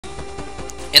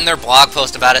in their blog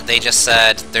post about it, they just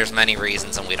said there's many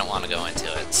reasons and we don't want to go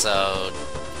into it. So,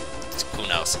 who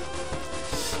knows?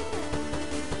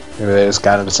 Maybe they just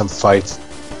got into some fights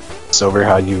over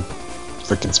how you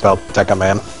freaking spell Tekka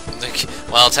Man.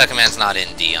 Well, Tekka Man's not in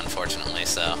D, unfortunately,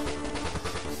 so...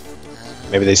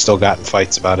 Maybe they still got in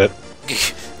fights about it.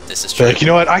 This is true. Like, you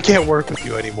know what? I can't work with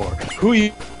you anymore. Who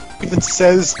even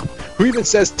says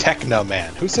Techno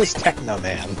Man? Who says Techno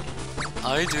Man?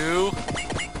 I do.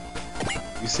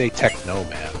 You say Techno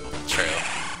Man. True.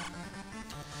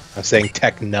 I'm saying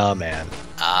Techno Man.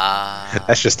 Ah.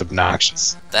 That's just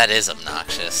obnoxious. That is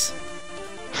obnoxious.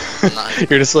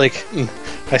 You're just like,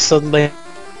 I suddenly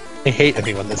hate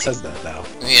anyone that says that now.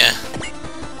 Yeah.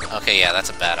 Okay, yeah, that's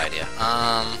a bad idea.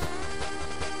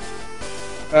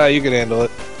 You can handle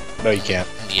it. No, you can't.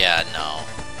 Yeah, no.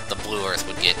 The Blue Earth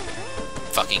would get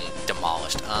fucking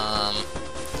demolished. The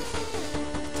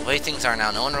way things are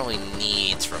now, no one really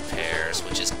needs repairs,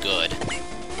 which is good.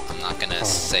 I'm not gonna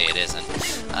say it isn't.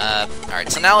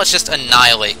 Alright, so now let's just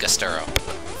annihilate Gasturo.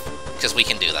 Because we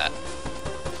can do that.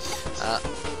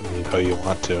 You know you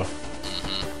want to.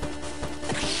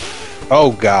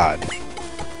 Oh god.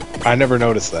 I never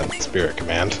noticed that in Spirit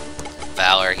Command.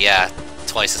 Valor, yeah.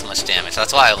 Twice as much damage.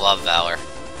 That's why I love Valor.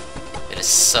 It is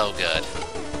so good.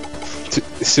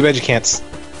 It's too bad you can't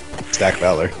stack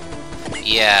Valor.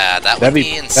 Yeah, that would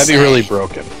be insane. That'd be really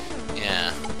broken.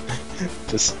 Yeah.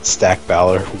 Just stack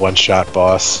Valor, one-shot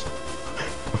boss.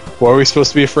 What are we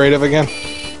supposed to be afraid of again?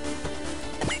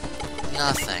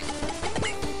 Nothing.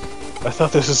 I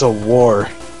thought this was a war,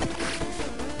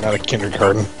 not a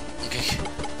kindergarten.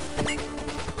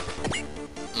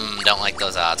 Don't like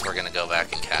those odds. We're gonna go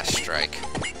back and cast Strike.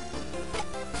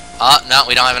 Oh, no,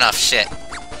 we don't have enough. Shit.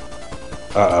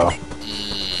 Uh-oh.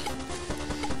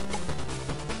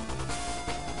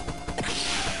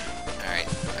 Alright.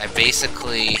 I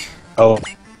basically... Oh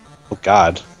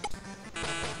god.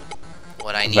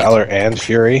 What I need... Valor and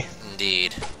Fury?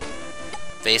 Indeed.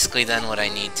 Basically, then, what I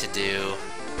need to do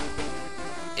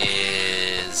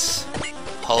is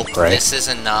hope this is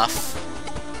enough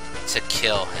to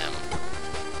kill him.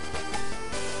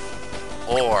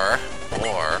 Or,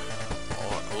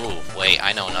 ooh, wait,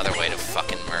 I know another way to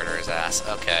fucking murder his ass.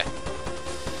 Okay.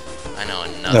 I know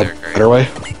another great better way?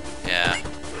 Yeah.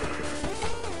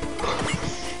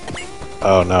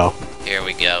 Oh no. Here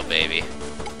we go, baby.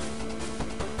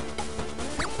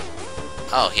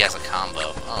 Oh, he has a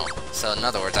combo. Oh, so in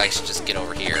other words, I should just get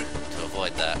over here to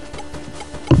avoid that.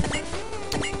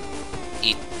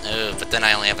 Eat. Oh, but then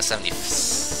I only have a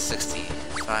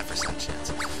 65%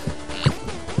 chance.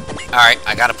 Alright,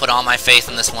 I gotta put all my faith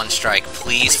in this one strike.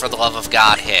 Please, for the love of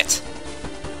God, hit.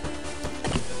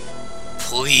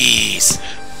 Please.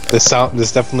 This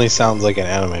definitely sounds like an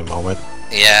anime moment.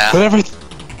 Yeah. Put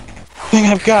everything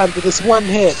I've got for this one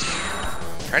hit.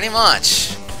 Pretty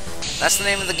much. That's the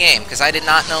name of the game, because I did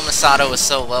not know Masato was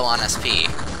so low on SP.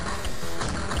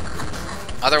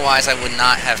 Otherwise, I would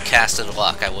not have casted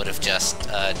Luck. I would have just,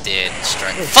 did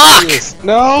strike. Fuck! Jeez.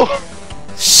 No!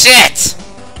 Shit!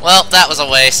 Well, that was a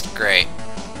waste. Great.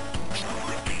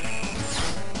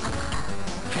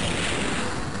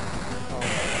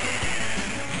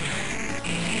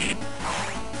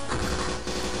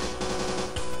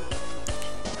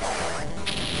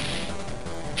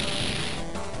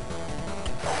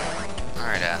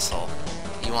 Alright, asshole.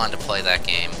 You wanted to play that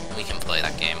game. We can play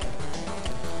that game.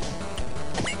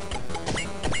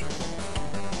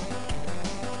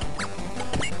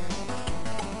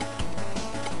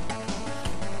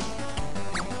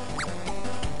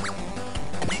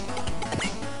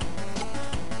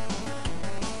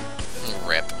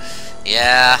 Rip.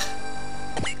 Yeah.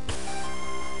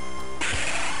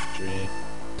 Dream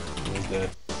is dead.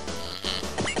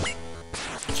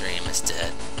 Dream is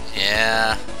dead.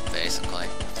 Yeah, basically.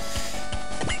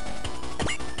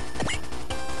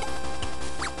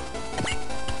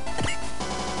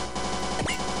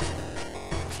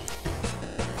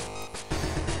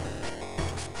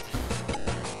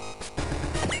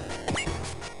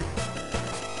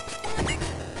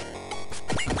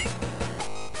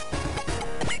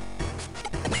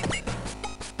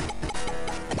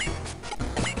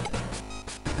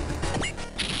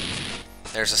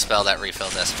 There's a spell that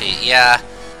refills SP. Yeah,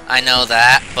 I know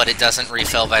that, but it doesn't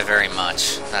refill by very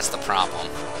much. That's the problem.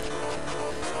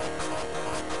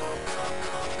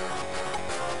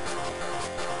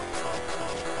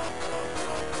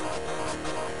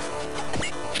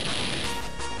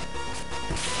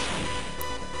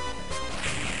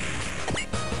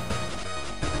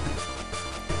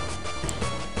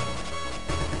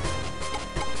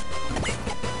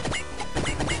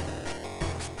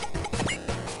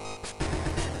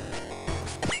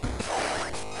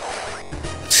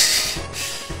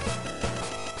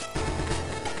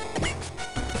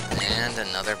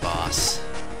 another boss.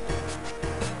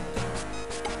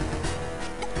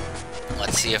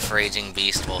 Let's see if Raging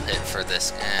Beast will hit for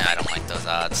this. I don't like those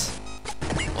odds.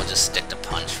 We'll just stick to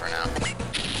Punch for now.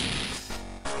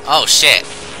 Oh, shit!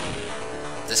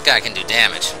 This guy can do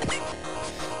damage.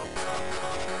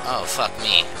 Oh, fuck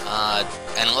me.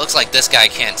 And it looks like this guy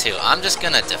can too. I'm just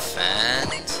gonna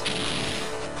defend.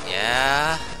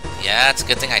 Yeah. Yeah, it's a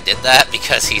good thing I did that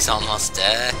because he's almost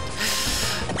dead.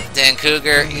 Dan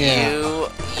Cougar, yeah.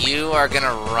 you are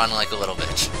gonna run like a little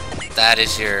bitch. That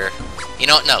is your... You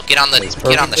know what? No, get on the ship.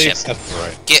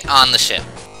 Right. Get on the ship.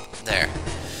 There.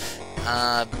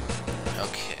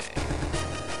 Okay.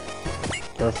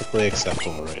 Perfectly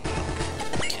acceptable right now.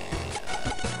 Okay.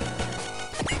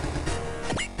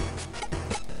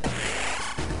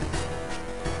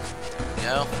 There we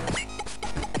go.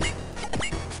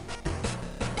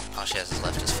 All she has is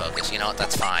left is focus. You know what?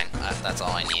 That's fine. That's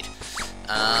all I need.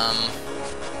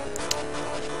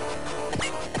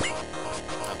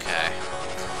 Okay.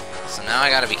 So now I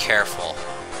gotta be careful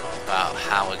about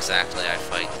how exactly I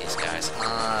fight these guys.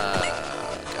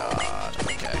 God.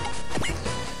 Okay.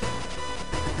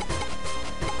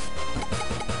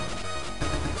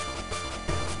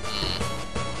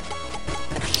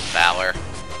 Valor.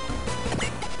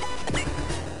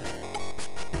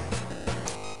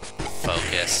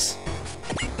 Focus.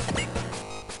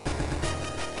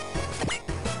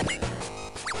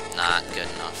 Not good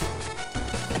enough.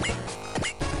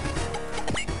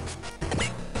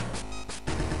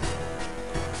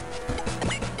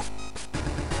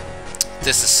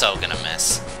 This is so gonna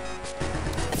miss.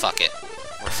 Fuck it.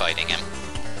 We're fighting him.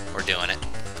 We're doing it.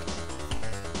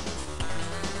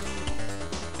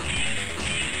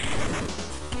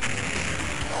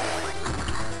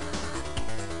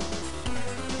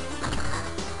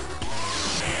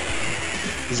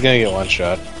 He's gonna get one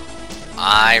shot.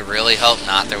 I really hope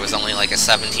not. There was only like a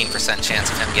 17%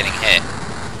 chance of him getting hit.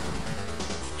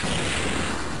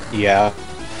 Yeah.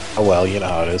 Oh well, you know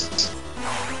how it is.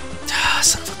 Ah,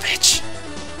 son of a bitch.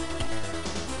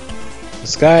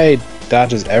 This guy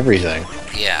dodges everything.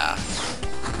 Yeah.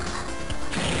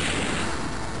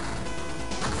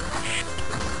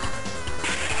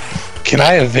 Can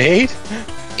I evade?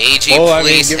 AG, Well,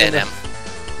 please hit him.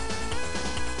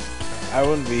 I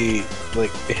wouldn't be,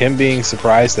 like, him being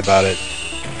surprised about it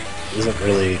isn't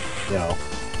really, you know,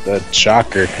 the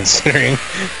shocker considering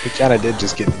he kind of did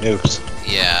just get nuked.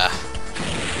 Yeah.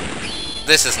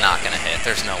 This is not gonna hit.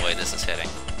 There's no way this is hitting.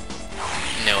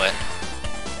 Knew it.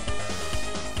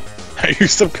 You're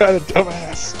some kind of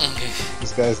dumbass. Okay.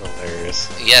 This guy's hilarious.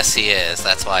 Yes, he is.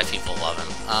 That's why people love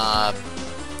him.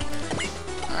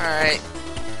 Alright.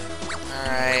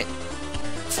 Alright.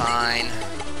 Fine.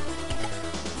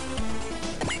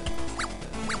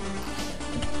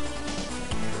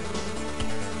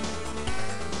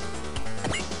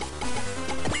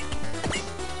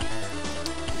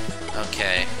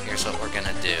 Okay, here's what we're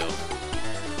gonna do.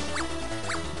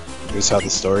 Here's how the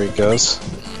story goes.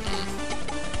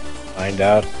 Find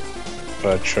out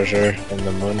about treasure in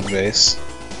the moon base.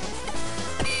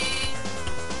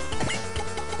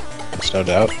 There's no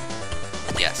doubt.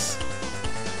 Yes.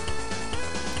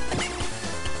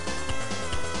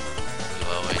 You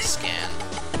always scan.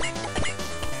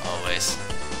 Always.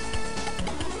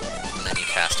 And then you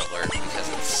cast alert because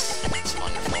it's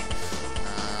wonderful.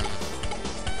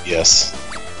 Yes.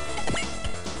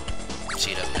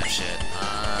 She doesn't have shit.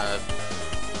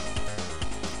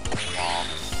 Wall.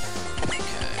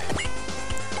 Okay.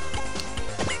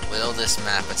 Will this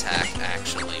map attack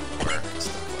actually work is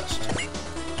the question.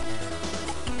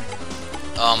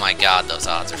 Oh my god, those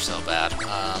odds are so bad.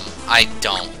 I'm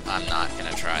not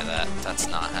gonna try that. That's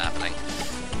not happening.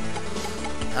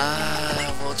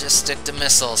 We'll just stick to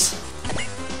missiles.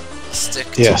 We'll stick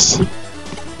to... Yes.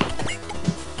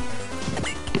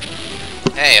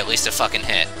 Hey, at least it fucking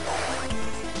hit.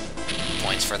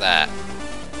 Points for that.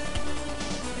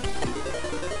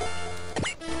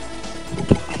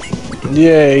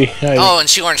 Yay! Oh, and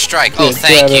Shoehorn Strike. Oh,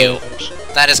 thank you.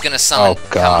 That is gonna summon Oh,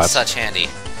 come God. in such handy.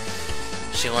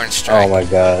 Shoehorn Strike. Oh my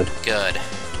god. Good.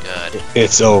 Good.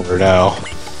 It's over now.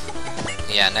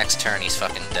 Yeah, next turn he's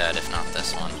fucking dead, if not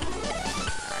this one.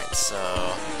 Alright,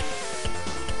 so...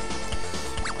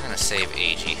 we're gonna save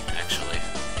AG, actually.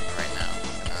 Right now.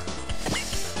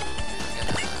 We're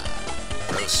gonna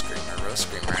Rose Screamer. Rose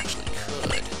Screamer actually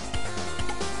could.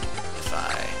 If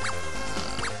I...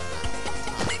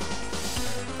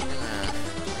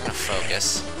 we're gonna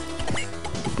focus.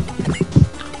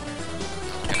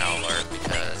 We're gonna alert,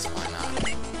 because why not?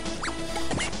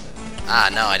 Ah,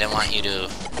 no, I didn't want you to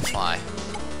fly.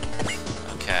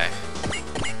 Okay.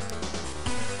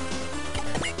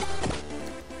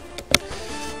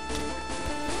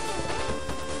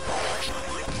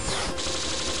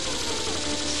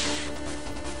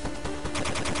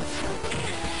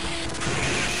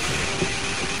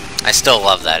 I still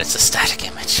love that. It's a static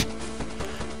image.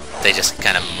 They just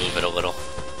kind of move it a little.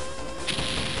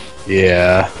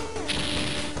 Yeah.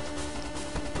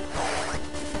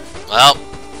 Well,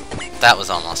 that was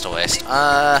almost a waste.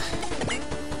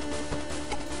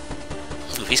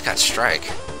 Ooh, he's got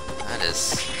strike. That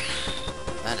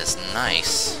is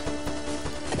nice.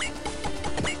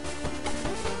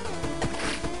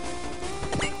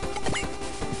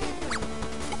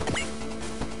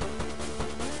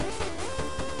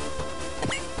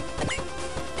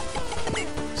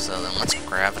 So then let's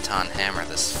graviton hammer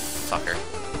this fucker.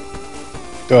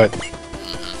 Go ahead.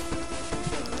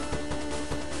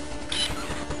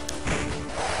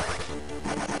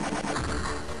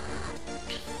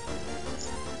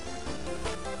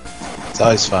 It's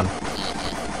always fun.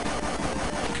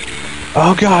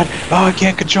 Oh god! Oh, I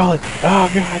can't control it! Oh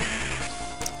god!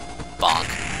 Bonk.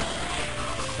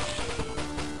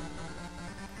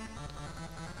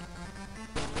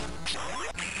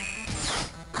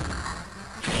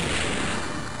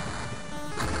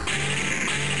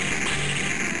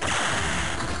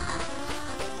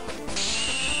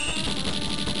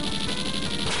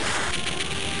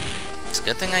 It's a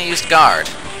good thing I used guard.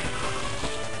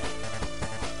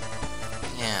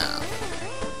 Yeah.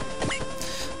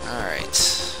 Alright.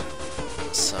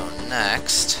 So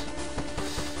next,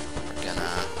 we're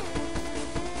gonna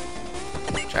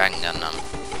Dragon Gun them.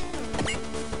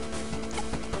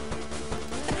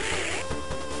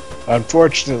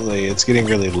 Unfortunately, it's getting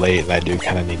really late and I do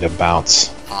kind of need to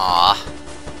bounce. Aw.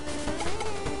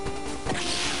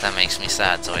 That makes me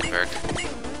sad, Zoidberg.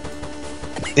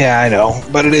 Yeah, I know,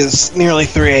 but it is nearly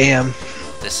 3 a.m.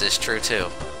 This is true too.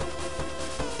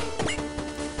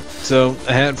 So,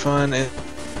 I had fun in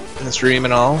the stream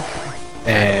and all,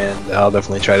 and I'll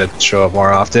definitely try to show up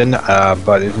more often,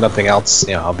 but if nothing else,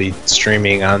 you know, I'll be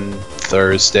streaming on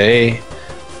Thursday,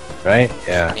 right?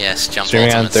 Yeah. Yes, jump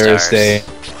streaming on Ultimate Thursday.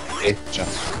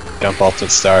 Stars. Jump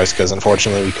Ultimate Stars, because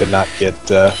unfortunately we could not get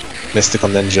Mystical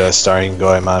Ninja starring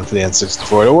Goemon for the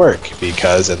N64 to work,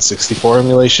 because N64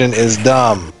 emulation is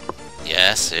dumb.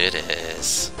 Yes, it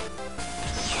is.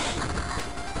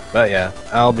 But yeah,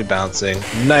 I'll be bouncing.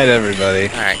 Night, everybody.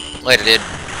 Alright, later, dude.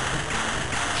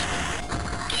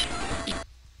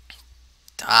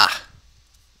 Ah.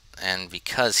 And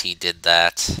because he did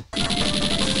that...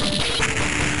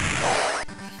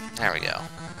 There we go.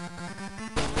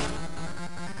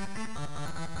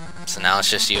 So now it's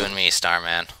just you and me,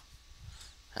 Starman.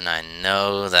 And I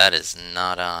know that is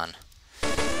not on.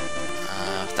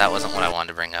 That wasn't what I wanted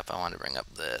to bring up. I wanted to bring up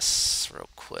this real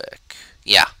quick.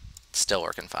 Yeah, it's still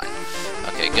working fine.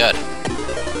 Okay, good.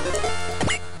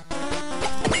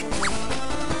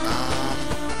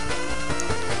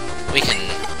 We can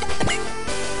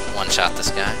one-shot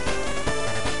this guy,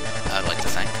 I'd like to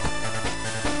think.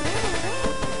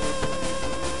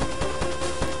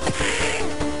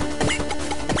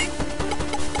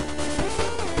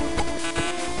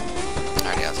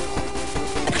 Alrighty, that's cool.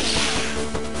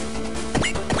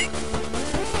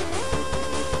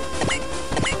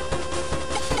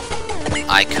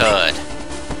 I could.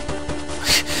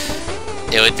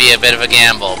 It would be a bit of a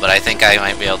gamble, but I think I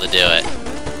might be able to do it.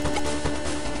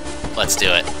 Let's do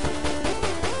it.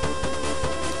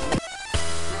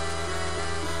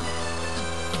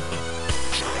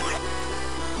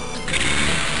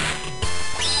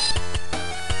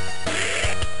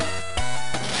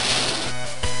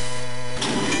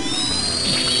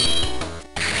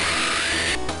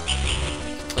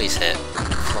 Please hit.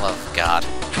 For the love of God.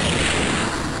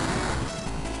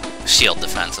 Shield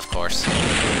defense, of course.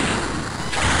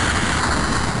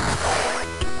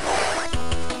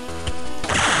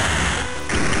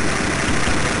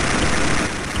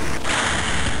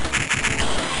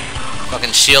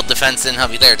 Fucking shield defense didn't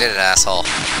help you there, did it, asshole?